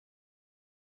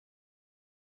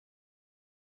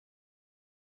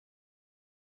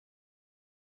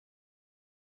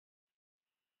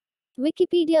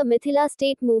Wikipedia Mithila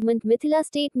State Movement Mithila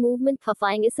State Movement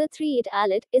Phafang is a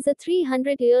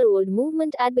 300-year-old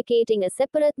movement advocating a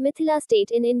separate Mithila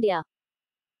state in India.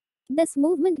 This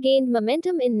movement gained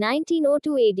momentum in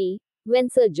 1902 AD, when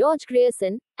Sir George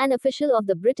Grierson, an official of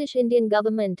the British Indian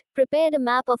government, prepared a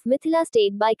map of Mithila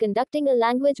state by conducting a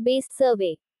language-based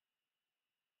survey.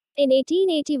 In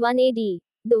 1881 AD,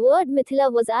 the word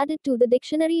Mithila was added to the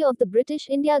dictionary of the British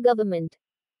India government.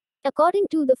 According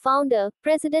to the founder,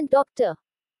 President Dr.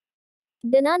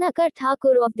 Dananakar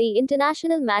Thakur of the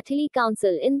International Mathili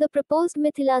Council, in the proposed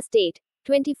Mithila state,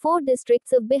 24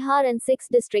 districts of Bihar and 6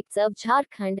 districts of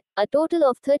Jharkhand, a total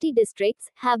of 30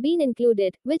 districts, have been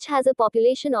included, which has a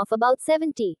population of about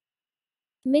 70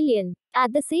 million.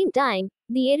 At the same time,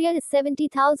 the area is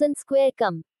 70,000 square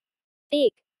km.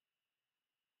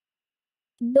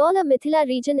 Dollar Mithila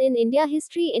region in India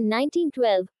history. In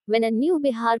 1912, when a new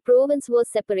Bihar province was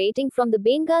separating from the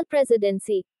Bengal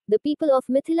Presidency, the people of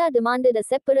Mithila demanded a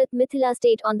separate Mithila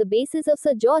state on the basis of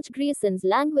Sir George Grierson's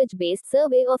language-based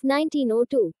survey of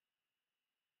 1902.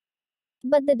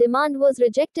 But the demand was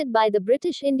rejected by the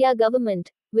British India government,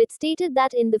 which stated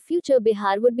that in the future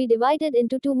Bihar would be divided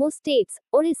into two more states,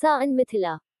 Orissa and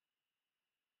Mithila.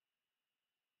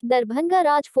 Darbhanga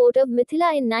Raj Fort of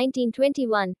Mithila. In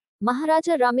 1921,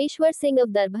 Maharaja Rameshwar Singh of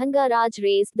Darbhanga Raj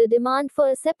raised the demand for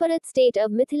a separate state of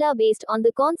Mithila based on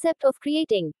the concept of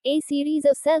creating a series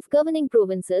of self-governing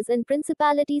provinces and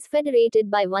principalities federated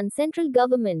by one central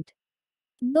government.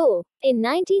 Though, in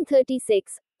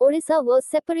 1936, Orissa was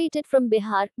separated from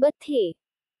Bihar, but the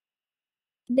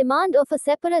demand of a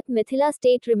separate Mithila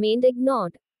state remained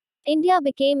ignored. India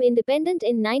became independent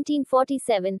in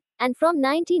 1947, and from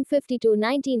 1950 to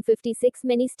 1956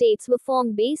 many states were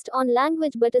formed based on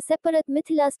language, but a separate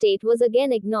Mithila state was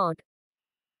again ignored.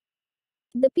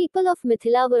 The people of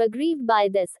Mithila were aggrieved by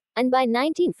this, and by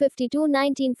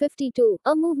 1952,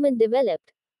 a movement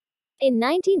developed. In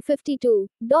 1952,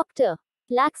 Dr.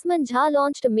 Laxman Jha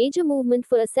launched a major movement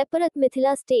for a separate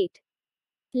Mithila state.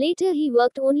 Later he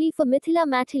worked only for Mithila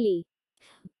Mathili.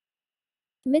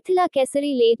 Mithila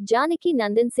Kesari. Late Janaki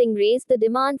Nandan Singh raised the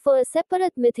demand for a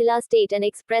separate Mithila state and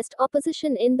expressed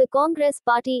opposition in the Congress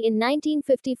party in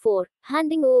 1954,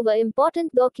 handing over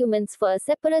important documents for a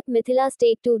separate Mithila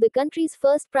state to the country's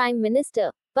first Prime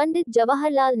Minister, Pandit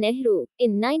Jawaharlal Nehru,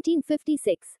 in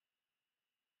 1956.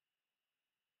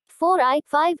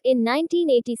 4I-5. In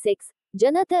 1986,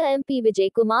 Janata MP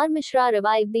Vijay Kumar Mishra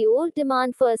revived the old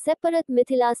demand for a separate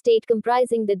Mithila state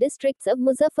comprising the districts of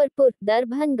Muzaffarpur,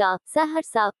 Darbhanga,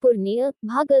 Saharsa, Purnia,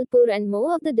 Bhagalpur and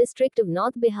more of the district of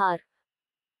North Bihar.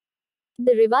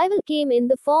 The revival came in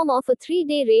the form of a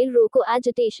 3-day rail roko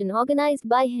agitation organized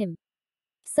by him.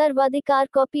 Sarvadhikar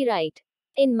copyright.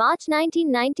 In March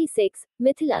 1996,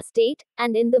 Mithila state,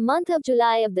 and in the month of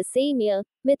July of the same year,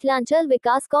 Mithilanchal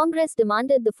Vikas Congress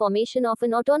demanded the formation of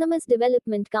an autonomous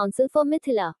development council for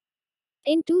Mithila.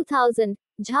 In 2000,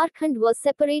 Jharkhand was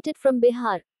separated from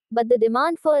Bihar, but the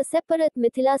demand for a separate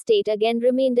Mithila state again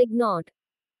remained ignored.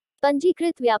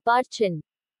 Panjikrit Vyapar Chinn.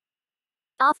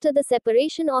 After the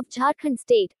separation of Jharkhand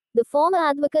state, the former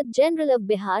Advocate General of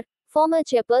Bihar, former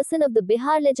chairperson of the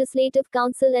Bihar Legislative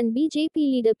Council and BJP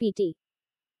leader P.T.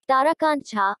 Tarakant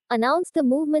Jha, announced the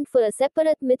movement for a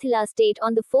separate Mithila state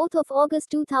on the 4th of August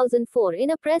 2004 in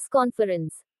a press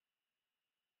conference.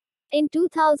 In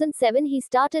 2007 he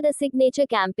started a signature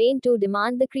campaign to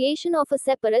demand the creation of a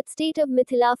separate state of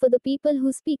Mithila for the people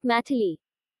who speak Mathili.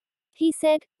 He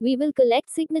said, "We will collect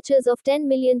signatures of 10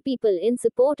 million people in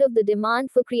support of the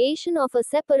demand for creation of a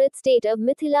separate state of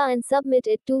Mithila and submit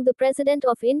it to the President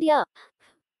of India."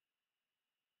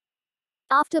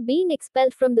 After being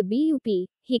expelled from the BUP,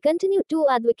 he continued to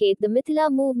advocate the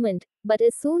Mithila movement, but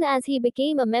as soon as he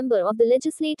became a member of the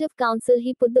Legislative Council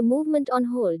he put the movement on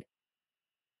hold.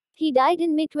 He died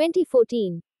in May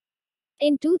 2014.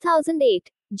 In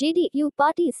 2008, JDU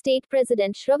party state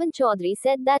president Santosh Chaudhary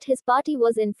said that his party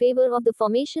was in favor of the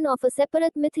formation of a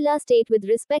separate Mithila state with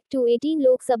respect to 18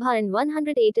 Lok Sabha and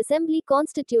 108 assembly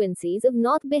constituencies of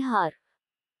North Bihar.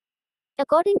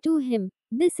 According to him,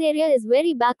 this area is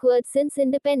very backward since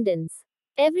independence.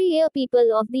 Every year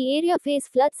people of the area face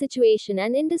flood situation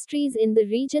and industries in the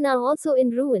region are also in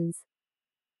ruins.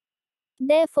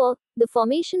 Therefore, the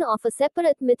formation of a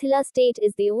separate Mithila state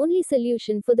is the only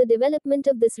solution for the development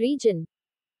of this region.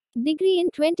 Degree. In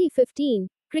 2015,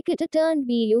 cricketer turned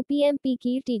BUP MP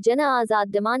Kirti Jana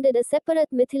Azad demanded a separate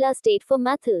Mithila state for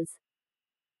Mathils.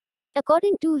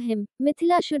 According to him,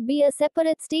 Mithila should be a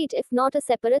separate state if not a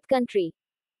separate country.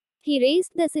 He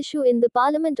raised this issue in the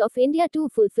Parliament of India to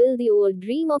fulfill the old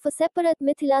dream of a separate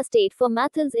Mithila state for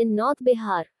Mathils in North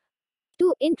Bihar.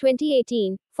 2. In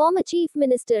 2018, former Chief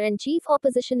Minister and Chief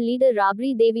Opposition Leader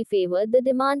Rabri Devi favored the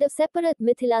demand of separate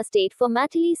Mithila state for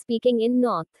Maithili speaking in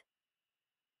North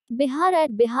Bihar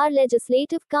at Bihar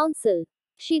Legislative Council.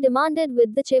 She demanded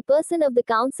with the chairperson of the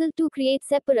council to create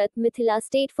separate Mithila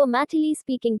state for Maithili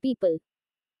speaking people.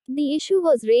 The issue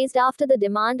was raised after the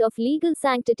demand of legal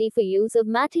sanctity for use of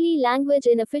Maithili language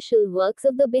in official works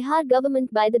of the Bihar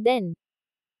government by the then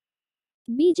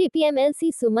BJP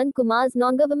MLC Suman Kumar's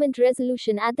non-government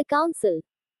resolution at the council.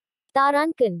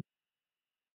 Tarankan.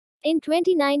 In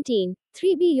 2019,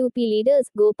 three BUP leaders,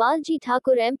 Gopalji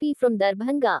Thakur MP from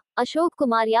Darbhanga, Ashok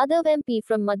Kumar Yadav MP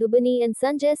from Madhubani and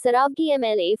Sanjay Saravgi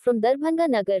MLA from Darbhanga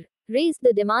Nagar, raised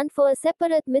the demand for a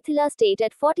separate Mithila state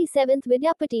at 47th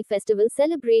Vidyapati Festival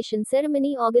celebration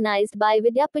ceremony organized by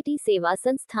Vidyapati Seva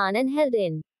Sansthan and held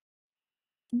in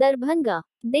Darbhanga.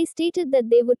 They stated that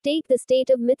they would take the state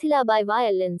of Mithila by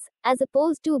violence, as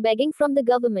opposed to begging from the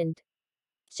government.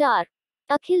 4.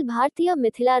 Akhil Bhartiya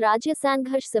Mithila Rajya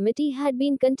Sangharsh Samiti had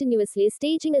been continuously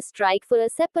staging a strike for a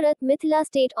separate Mithila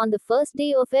state on the first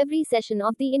day of every session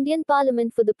of the Indian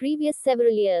Parliament for the previous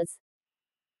several years.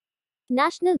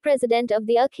 National President of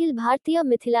the Akhil Bhartiya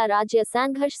Mithila Rajya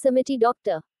Sangharsh Samiti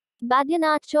Dr.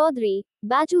 Badhyanath Chaudhary,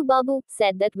 Baju Babu,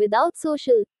 said that without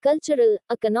social, cultural,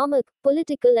 economic,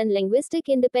 political and linguistic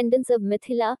independence of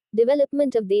Mithila,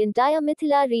 development of the entire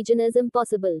Mithila region is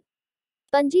impossible.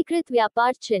 Panjikrit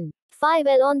Vyapar Chin.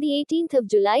 5L on the 18th of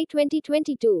July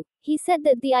 2022, he said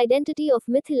that the identity of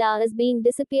Mithila is being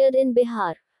disappeared in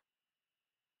Bihar.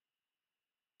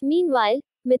 Meanwhile,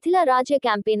 Mithila Rajya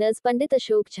campaigners Pandit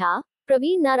Ashok Jha,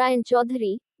 Praveen Narayan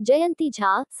Chaudhary, Jayanti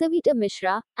Jha, Savita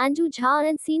Mishra, Anju Jha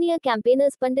and senior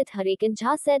campaigners Pandit Harekan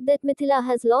Jha said that Mithila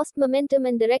has lost momentum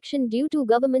and direction due to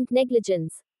government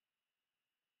negligence.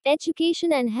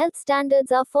 Education and health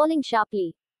standards are falling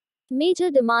sharply. Major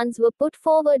demands were put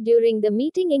forward during the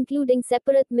meeting including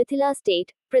separate Mithila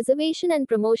state, preservation and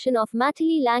promotion of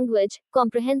Maithili language,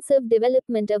 comprehensive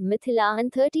development of Mithila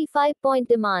and 35-point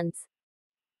demands.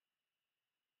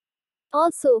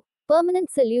 Also,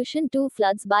 permanent solution to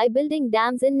floods by building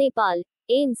dams in Nepal,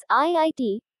 AIMS,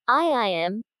 IIT,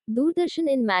 IIM, Doordarshan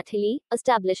in Maithili,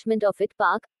 establishment of IT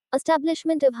Park,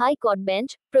 establishment of High Court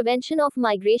bench, prevention of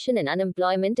migration and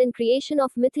unemployment and creation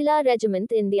of Mithila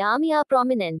regiment in the army are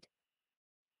prominent.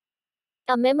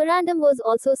 A memorandum was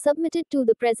also submitted to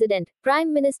the President,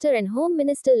 Prime Minister and Home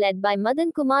Minister led by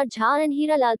Madan Kumar Jha and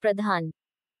Hiralal Pradhan.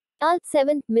 Alt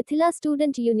 7. Mithila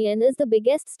Student Union is the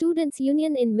biggest students'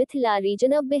 union in Mithila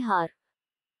region of Bihar.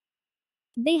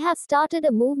 They have started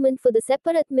a movement for the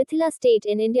separate Mithila state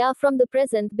in India from the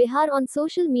present Bihar on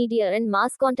social media and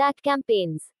mass contact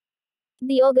campaigns.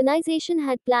 The organization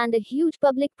had planned a huge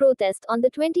public protest on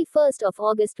the 21st of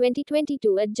August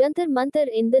 2022 at Jantar Mantar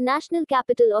in the national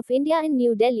capital of India in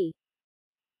New Delhi.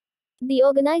 The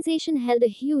organization held a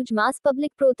huge mass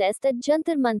public protest at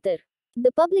Jantar Mantar.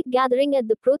 The public gathering at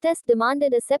the protest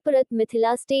demanded a separate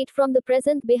Mithila state from the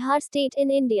present Bihar state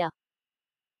in India.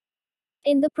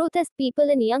 In the protest, people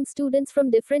and young students from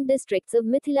different districts of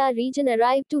Mithila region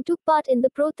arrived to took part in the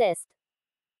protest.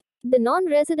 The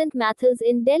non-resident Mathils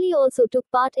in Delhi also took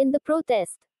part in the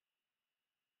protest.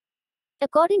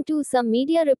 According to some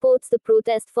media reports, the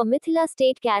protest for Mithila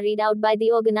state carried out by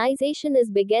the organization is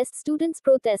biggest students'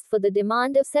 protest for the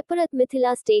demand of separate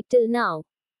Mithila state till now.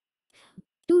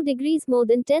 2 degrees more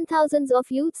than 10,000 of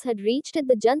youths had reached at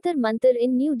the Jantar Mantar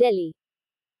in New Delhi.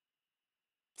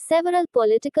 Several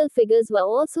political figures were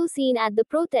also seen at the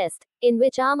protest, in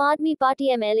which Aam Aadmi Party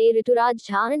MLA Rituraj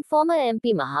Jha and former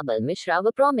MP Mahabal Mishra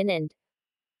were prominent.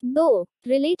 Though,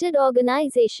 related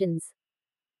organizations.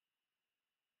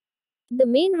 The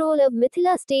main role of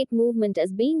Mithila State Movement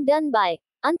is being done by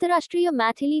Antarashtriya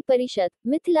Maithili Parishad,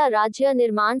 Mithila Rajya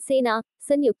Nirman Sena,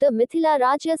 Sanyukta Mithila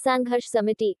Rajya Sangharsh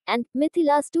Samiti, and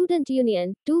Mithila Student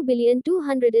Union,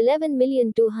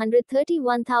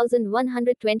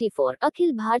 2,211,231,124.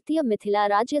 Akhil Bhartiya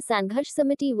Mithila Rajya Sangharsh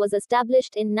Samiti was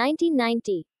established in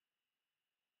 1990.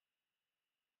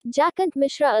 Jakant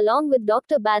Mishra along with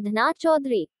Dr. Badhanath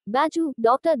Chaudhary, Baju,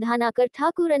 Dr. Dhanakar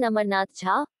Thakur and Amarnath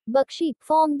Jha, Bakshi,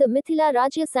 formed the Mithila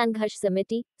Rajya Sangharsh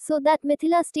Samiti, so that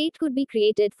Mithila state could be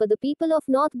created for the people of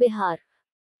North Bihar.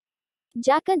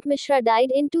 Jakant Mishra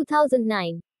died in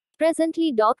 2009.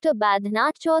 Presently Dr.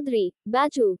 Badhanath Chaudhary,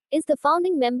 Baju, is the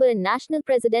founding member and national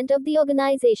president of the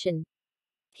organization.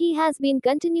 He has been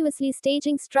continuously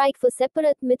staging strike for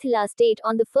separate Mithila state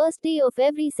on the first day of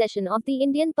every session of the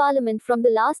Indian Parliament from the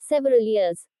last several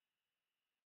years.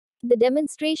 The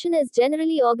demonstration is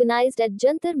generally organized at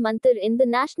Jantar Mantar in the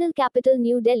national capital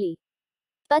New Delhi.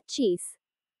 25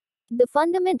 The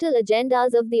fundamental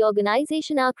agendas of the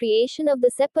organization are creation of the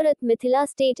separate Mithila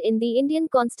state in the Indian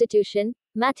constitution.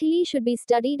 Mathili should be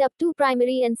studied up to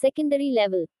primary and secondary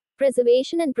level.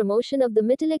 Preservation and promotion of the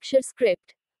Mithilaksha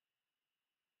script.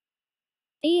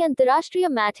 A Antarashtriya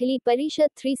Mathili Parishad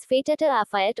 3 Svetata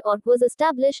Afayat Org was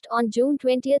established on June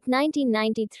 20,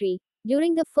 1993,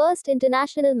 during the first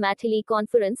International Mathili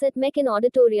Conference at Meccan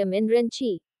Auditorium in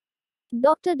Ranchi.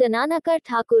 Dr. Dananakar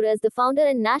Thakur as the founder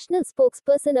and national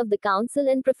spokesperson of the council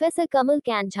and Professor Kamal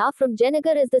Kanjha from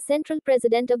Janagar as the central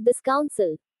president of this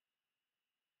council.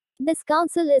 This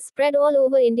council is spread all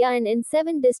over India and in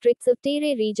 7 districts of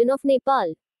Tere region of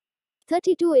Nepal.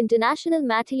 32 international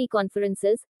Mathili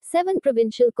conferences, 7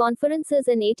 provincial conferences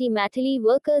and 80 Mathili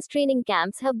workers training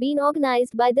camps have been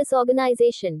organized by this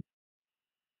organization.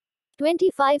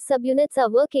 25 subunits are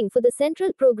working for the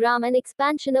central program and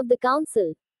expansion of the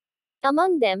council.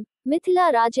 Among them,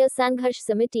 Mithila Rajya Sangharsh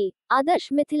Samiti,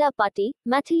 Adarsh Mithila Party,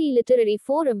 Mathili Literary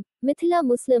Forum, Mithila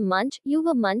Muslim Manch,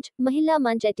 Yuva Manch, Mahila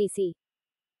Manch etc.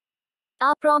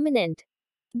 are prominent.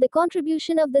 The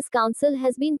contribution of this council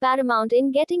has been paramount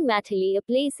in getting Mathili a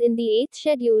place in the 8th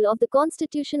schedule of the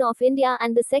Constitution of India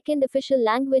and the second official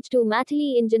language to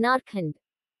Mathili in Jharkhand.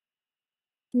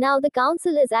 Now the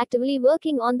council is actively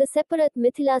working on the separate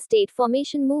Mithila state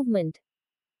formation movement.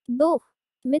 Though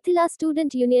Mithila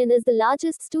Student Union is the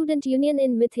largest student union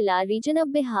in Mithila region of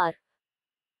Bihar.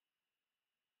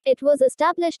 It was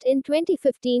established in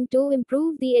 2015 to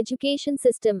improve the education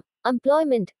system,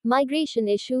 employment, migration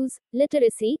issues,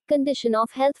 literacy, condition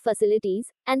of health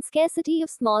facilities, and scarcity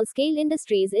of small-scale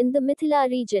industries in the Mithila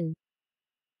region.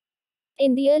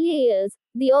 In the earlier years,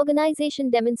 the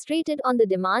organization demonstrated on the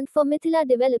demand for Mithila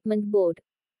Development Board.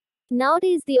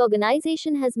 Nowadays the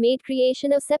organization has made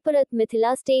creation of separate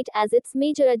Mithila state as its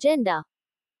major agenda.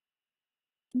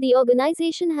 The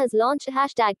organization has launched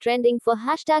hashtag trending for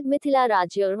hashtag Mithila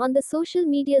Rajya on the social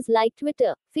medias like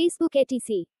Twitter, Facebook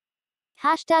etc.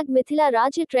 Hashtag Mithila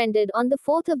Rajya trended on the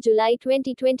 4th of July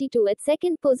 2022 at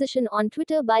second position on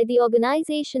Twitter by the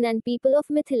organization and people of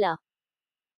Mithila.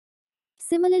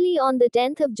 Similarly on the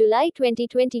 10th of July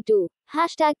 2022,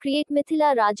 hashtag Create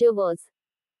Mithila Rajya was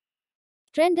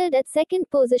trended at second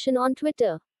position on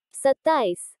Twitter.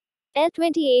 27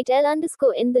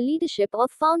 L28L_ in the leadership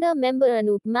of founder member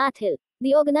Anup Mathil.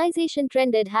 The organization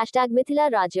trended hashtag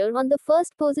Mithila Rajya on the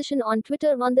first position on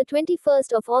Twitter on the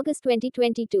 21st of August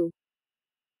 2022.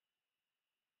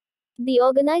 The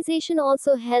organization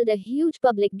also held a huge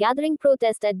public gathering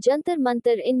protest at Jantar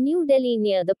Mantar in New Delhi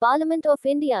near the Parliament of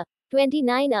India.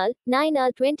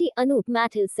 29L9L20 Anup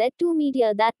Mathil said to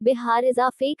media that Bihar is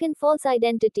our fake and false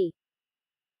identity.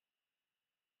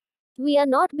 We are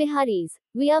not Biharis.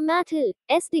 We are Mathil.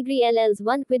 S. Degree LL's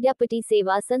 1 Vidyapati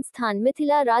Seva Sansthan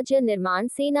Mithila Rajya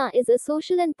Nirman Sena is a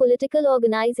social and political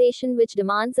organization which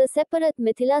demands a separate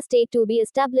Mithila state to be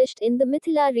established in the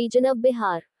Mithila region of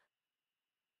Bihar.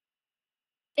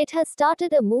 It has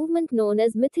started a movement known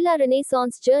as Mithila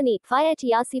Renaissance Journey Fiat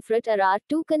Yasifrat Arar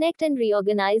to connect and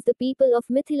reorganize the people of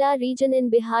Mithila region in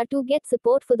Bihar to get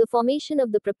support for the formation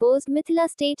of the proposed Mithila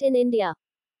state in India.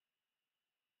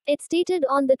 It stated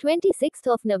on the 26th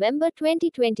of November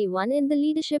 2021 in the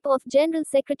leadership of General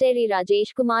Secretary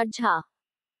Rajesh Kumar Jha.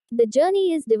 The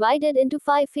journey is divided into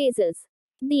 5 phases.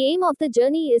 The aim of the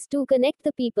journey is to connect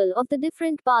the people of the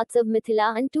different parts of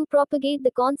Mithila and to propagate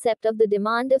the concept of the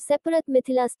demand of separate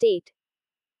Mithila state.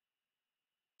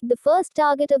 The first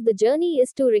target of the journey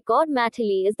is to record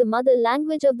Mathili as the mother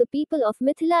language of the people of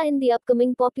Mithila in the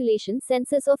upcoming population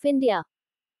census of India.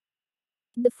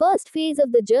 The first phase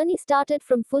of the journey started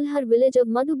from Fulhar village of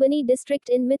Madhubani district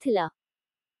in Mithila.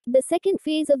 The second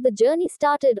phase of the journey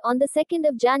started on the 2nd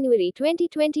of January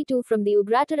 2022 from the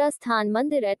Ugratara Sthan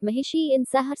Mandir at Mahishi in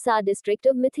Saharsa district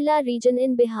of Mithila region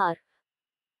in Bihar.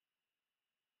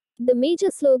 The major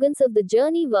slogans of the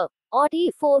journey were, Aut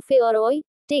A for Fair,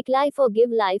 Take Life or Give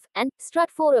Life, and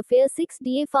Strut for Affair 6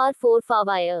 DFR 4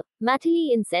 Favire,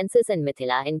 Mathili in Census and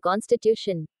Mithila in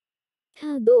Constitution.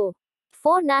 Though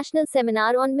 4 National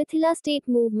Seminar on Mithila State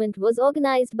Movement was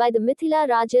organized by the Mithila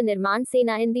Rajya Nirman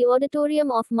Sena in the auditorium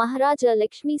of Maharaja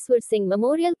Lakshmiswar Singh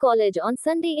Memorial College on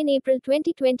Sunday in April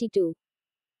 2022.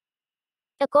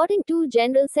 According to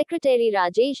General Secretary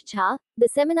Rajesh Jha, the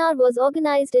seminar was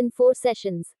organized in 4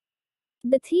 sessions.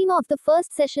 The theme of the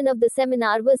first session of the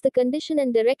seminar was the condition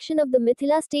and direction of the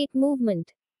Mithila State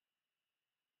Movement.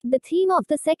 The theme of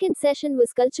the second session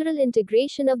was cultural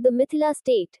integration of the Mithila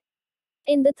State.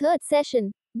 In the third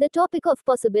session, the topic of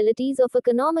possibilities of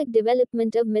economic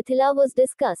development of Mithila was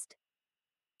discussed.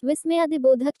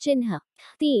 Vismayadibodhak Chinha.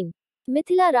 3.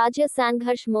 Mithila Rajya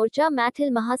Sangharsh Morcha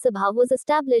Mathil Mahasabha was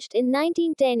established in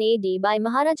 1910 AD by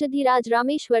Maharajadhiraj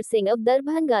Rameshwar Singh of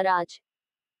Darbhanga Raj.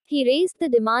 He raised the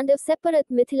demand of separate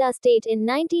Mithila state in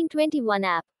 1921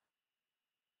 App.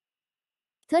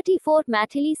 34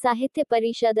 Mathili Sahitya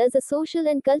Parishad is a social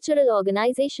and cultural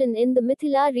organization in the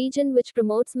Mithila region which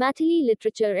promotes Mathili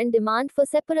literature and demand for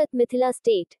separate Mithila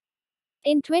state.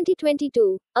 In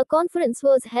 2022, a conference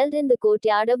was held in the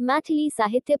courtyard of Mathili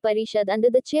Sahitya Parishad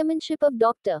under the chairmanship of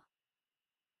Dr.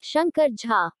 Shankar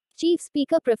Jha. Chief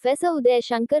Speaker Professor Uday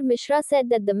Shankar Mishra said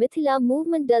that the Mithila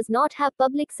movement does not have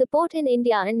public support in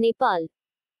India and Nepal.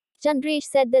 Chandresh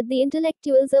said that the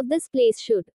intellectuals of this place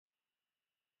should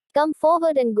come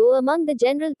forward and go among the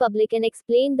general public and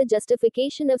explain the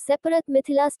justification of separate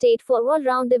Mithila state for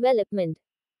all-round development.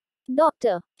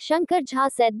 Dr. Shankar Jha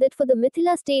said that for the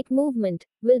Mithila State Movement,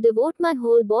 will devote my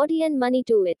whole body and money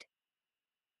to it.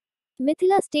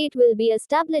 Mithila State will be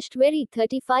established very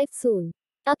 35 soon.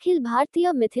 Akhil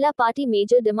Bharatiya Mithila Party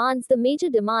major demands. The major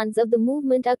demands of the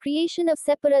movement are creation of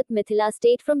separate Mithila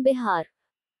State from Bihar.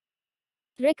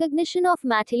 Recognition of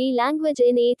Mathili language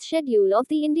in 8th schedule of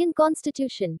the Indian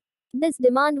Constitution. This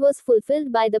demand was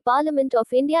fulfilled by the Parliament of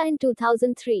India in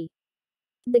 2003.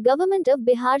 The government of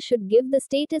Bihar should give the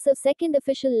status of second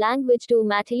official language to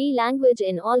Mathili language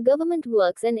in all government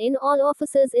works and in all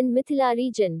offices in Mithila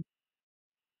region.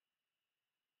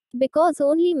 Because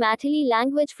only Mathili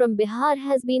language from Bihar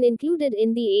has been included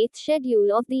in the 8th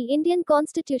schedule of the Indian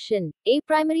Constitution, a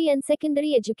primary and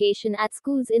secondary education at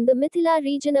schools in the Mithila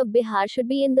region of Bihar should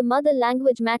be in the mother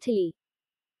language Mathili.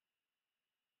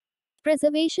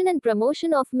 Preservation and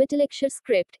promotion of Mithilaksha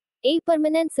script. A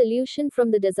permanent solution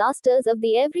from the disasters of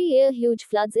the every year huge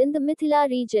floods in the Mithila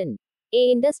region.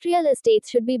 A industrial estates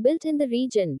should be built in the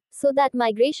region, so that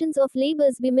migrations of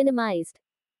laborers be minimized.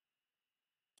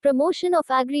 Promotion of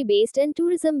agri-based and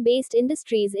tourism-based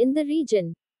industries in the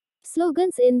region.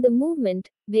 Slogans in the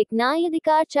movement, Bhiknai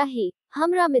Adhikar Chahi,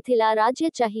 Hamra Mithila Rajya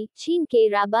Chahi, Cheen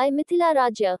Ke Rabai Mithila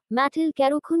Rajya, Mathil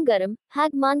Karukhun Garam,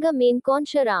 Hag Manga Main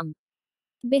Konsharam.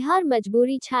 Bihar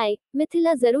Majburi Chai,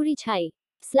 Mithila Zaruri Chai.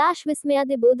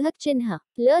 /विस्मयादिबोधक चिन्ह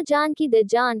ल जान की the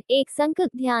जान एक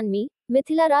संकल्प ध्यान में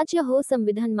मिथिला राज्य हो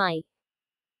संविधान माई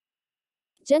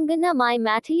Jangana Mai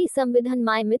Mathili Samvidhan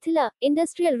Mai Mithila,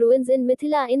 industrial ruins in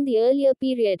Mithila. In the earlier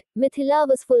period, Mithila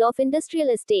was full of industrial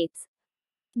estates.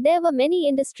 There were many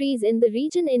industries in the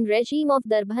region in regime of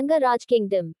Darbhanga Raj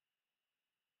Kingdom.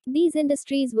 These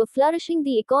industries were flourishing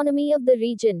the economy of the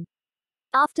region.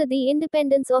 After the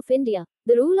independence of India,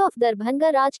 the rule of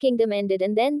Darbhanga Raj Kingdom ended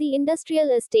and then the industrial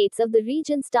estates of the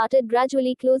region started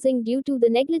gradually closing due to the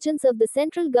negligence of the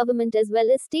central government as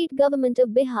well as state government of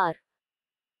Bihar.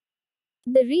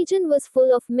 The region was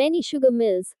full of many sugar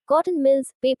mills, cotton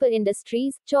mills, paper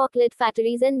industries, chocolate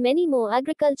factories and many more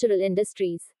agricultural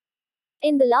industries.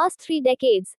 In the last 3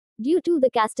 decades, due to the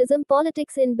casteism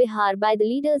politics in Bihar by the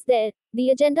leaders there, the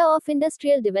agenda of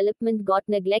industrial development got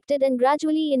neglected and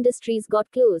gradually industries got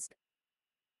closed.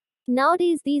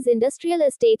 Nowadays these industrial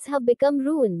estates have become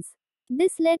ruins.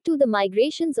 This led to the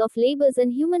migrations of laborers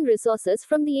and human resources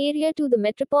from the area to the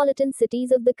metropolitan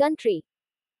cities of the country.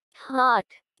 Heart.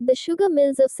 The sugar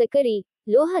mills of Sakari,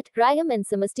 Lohat, Rayam and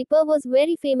Samastipur was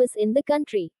very famous in the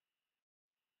country.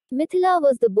 Mithila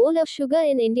was the bowl of sugar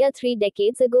in India 3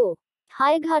 decades ago.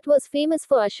 Hayaghat was famous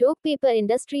for Ashok paper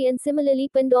industry and similarly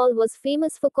Pandal was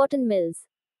famous for cotton mills.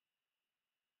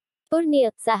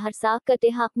 Purnia, Saharsa,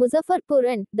 Kateha, Muzaffarpur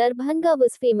and Darbhanga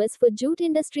was famous for jute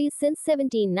industries since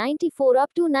 1794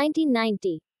 up to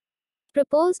 1990.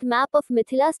 Proposed map of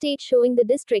Mithila state showing the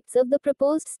districts of the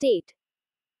proposed state.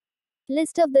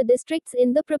 List of the districts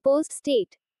in the proposed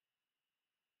state.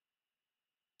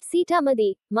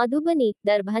 Sitamarhi, Madhubani,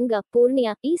 Darbhanga,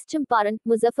 Purnia, East Champaran,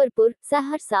 Muzaffarpur,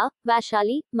 Saharsa,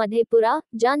 Vaishali, Madhepura,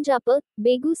 Janjapur,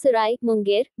 Begusarai,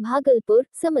 Munger, Bhagalpur,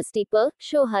 Samastipur,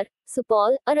 Shohar,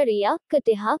 Supaul, Araria,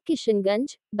 Kateha,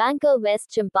 Kishanganj, Banka,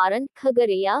 West Champaran,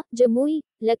 Khagariya, Jamui,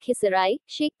 Lakhisarai,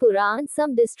 Shekhpura and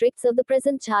some districts of the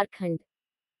present Jharkhand.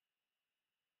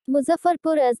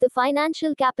 Muzaffarpur as the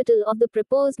financial capital of the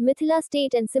proposed Mithila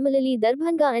state and similarly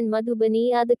Darbhanga and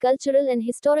Madhubani are the cultural and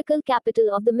historical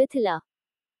capital of the Mithila.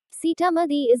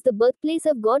 Sitamarhi is the birthplace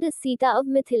of goddess Sita of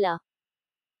Mithila.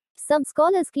 Some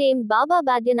scholars claimed Baba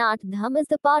Badryanath Dham is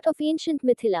the part of ancient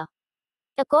Mithila.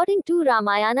 According to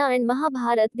Ramayana and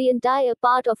Mahabharata, the entire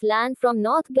part of land from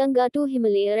North Ganga to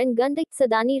Himalaya and Gandak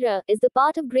Sadanira is the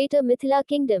part of Greater Mithila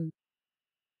Kingdom.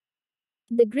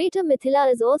 The Greater Mithila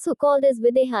is also called as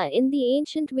Videha in the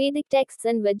ancient Vedic texts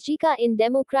and Vajjika in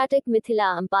democratic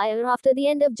Mithila Empire after the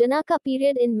end of Janaka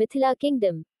period in Mithila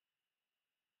Kingdom.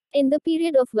 In the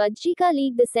period of Vajjika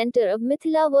League, the center of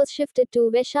Mithila was shifted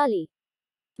to Vaishali.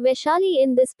 Vaishali.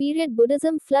 In this period,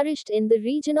 Buddhism flourished in the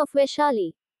region of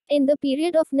Vaishali. In the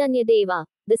period of Nanyadeva,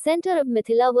 the center of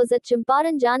Mithila was at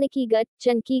Champaran Janakigarh,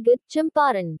 Chankigarh,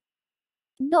 Champaran.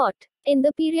 In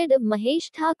the period of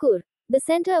Mahesh Thakur, the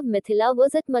center of Mithila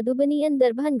was at Madhubani and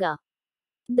Darbhanga.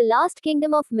 The last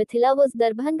kingdom of Mithila was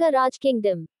Darbhanga Raj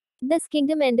Kingdom. This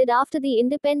kingdom ended after the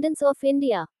independence of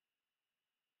India.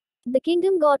 The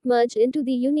kingdom got merged into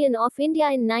the Union of India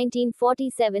in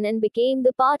 1947 and became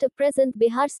the part of present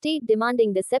Bihar state,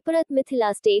 demanding the separate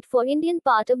Mithila state for Indian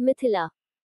part of Mithila.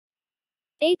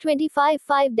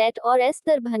 A25-5 Det or S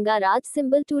Darbhanga Raj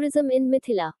symbol tourism in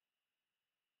Mithila.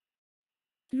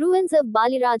 Ruins of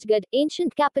Balirajgarh,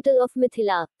 ancient capital of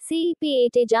Mithila,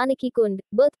 Cep Janaki Kund,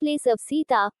 birthplace of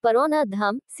Sita, Parona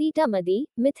Dham, Sita Madi,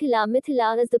 Mithila.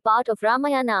 Mithila is the part of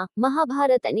Ramayana,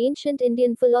 Mahabharata and ancient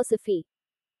Indian philosophy.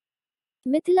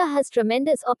 Mithila has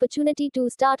tremendous opportunity to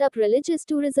start up religious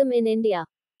tourism in India.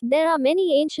 There are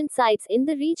many ancient sites in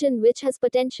the region which has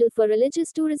potential for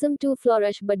religious tourism to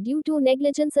flourish, but due to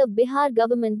negligence of Bihar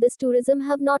government, this tourism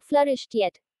have not flourished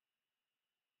yet.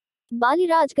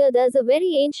 Balirajgarh is a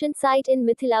very ancient site in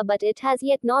Mithila, but it has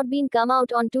yet not been come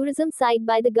out on tourism side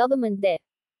by the government there.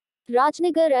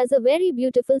 Rajnagar is a very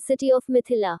beautiful city of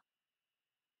Mithila.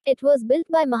 It was built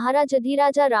by Maharaja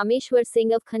Dhiraja Rameshwar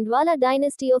Singh of Khandwala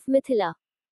dynasty of Mithila.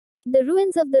 The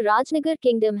ruins of the Rajnagar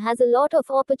kingdom has a lot of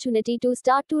opportunity to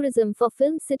start tourism for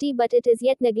film city, but it is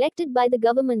yet neglected by the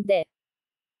government there.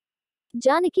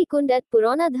 Janaki Kund at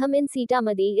Purana Dham in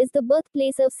Sitamadi is the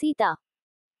birthplace of Sita.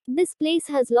 This place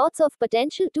has lots of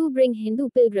potential to bring Hindu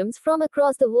pilgrims from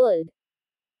across the world.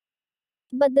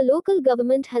 But the local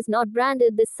government has not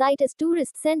branded this site as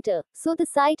tourist center, so the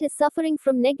site is suffering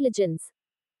from negligence.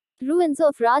 Ruins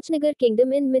of Rajnagar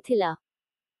kingdom in Mithila.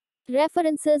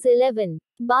 References 11.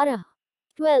 12.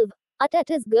 12.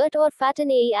 Atatis Gert or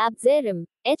Fatanae Ab Zerim.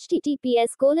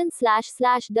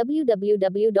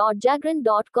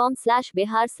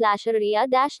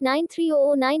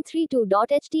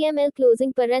 https://www.jagran.com/bihar/area-9300932.html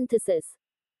closing parenthesis.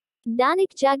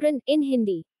 Danik Jagran in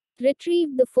Hindi.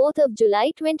 Retrieved the 4th of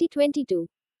July 2022.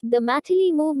 The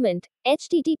Mithila Movement,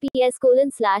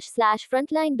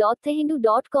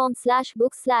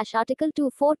 https://frontline.thehindu.com/books/article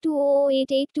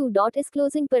 24200882.is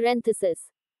closing parenthesis.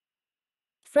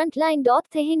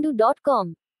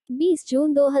 Frontline.thehindu.com. 20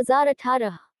 June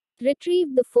 2018.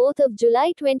 Retrieved the 4th of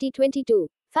July 2022.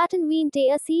 Fatan Ween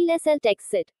Tea Seal SL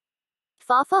Texit.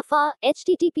 Fa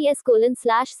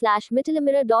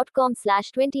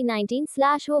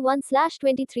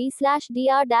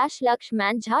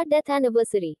https://mithilamira.com/2019/01/23/dr-Lakshman Jha death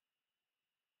anniversary.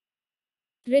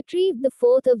 Retrieved the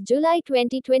 4th of July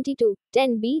 2022.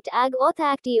 10 Beat Ag Auth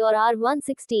Acti or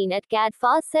R116 at CAD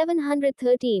FAS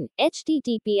 713.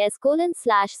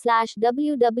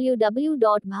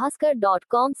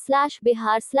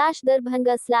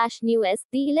 https://www.bhaskar.com/bihar/darbhanga/news.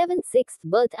 The 11th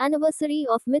birth anniversary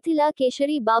of Mithila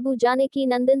Keshari Babu Janaki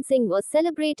Nandan Singh was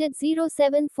celebrated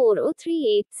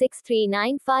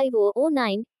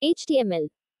 07403863950009. HTML.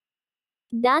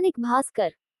 Danik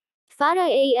Bhaskar. Farah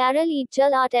a RLE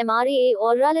chal at MRA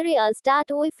or ralare al stat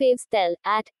oi faves tel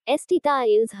at stita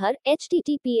ils her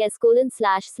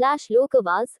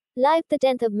https://lokavaz live the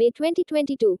 10th of May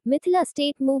 2022 Mithila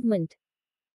State Movement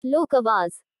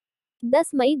Lokavaz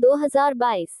 10 May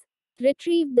 2022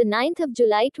 retrieved the 9th of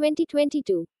July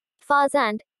 2022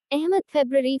 Fazand Ahmed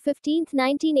February 15,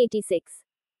 1986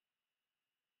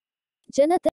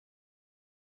 Janata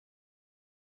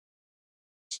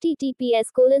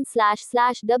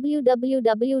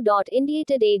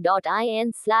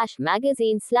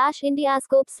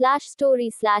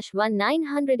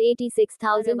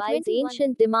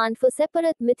ancient demand for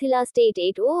separate Mithila state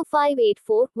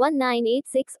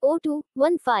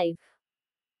 80584-1986-02-15.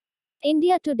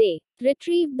 India Today.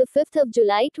 Retrieved the 5th of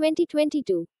July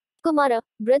 2022. Kumara,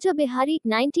 Braja Bihari,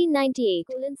 1998.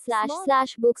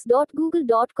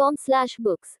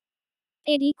 //books.google.com/books.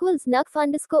 It equals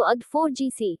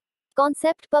NUCF_UGD4GC.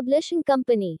 Concept Publishing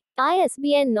Company.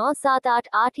 ISBN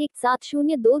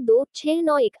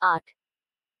 9788170226918.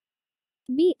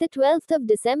 B. The 12th of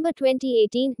December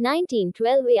 2018,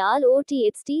 1912 Al OT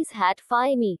Its Hat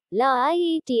Phi Me, La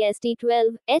IATST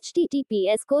 12,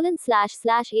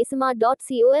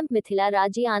 https://asma.com Mithila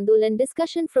Raji Andolan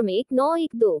discussion from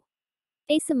 1-9-1-2.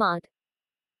 Asmad.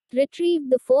 Retrieved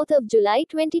the 4th of July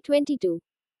 2022.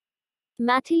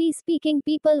 Mathili speaking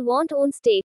people want own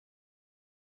state.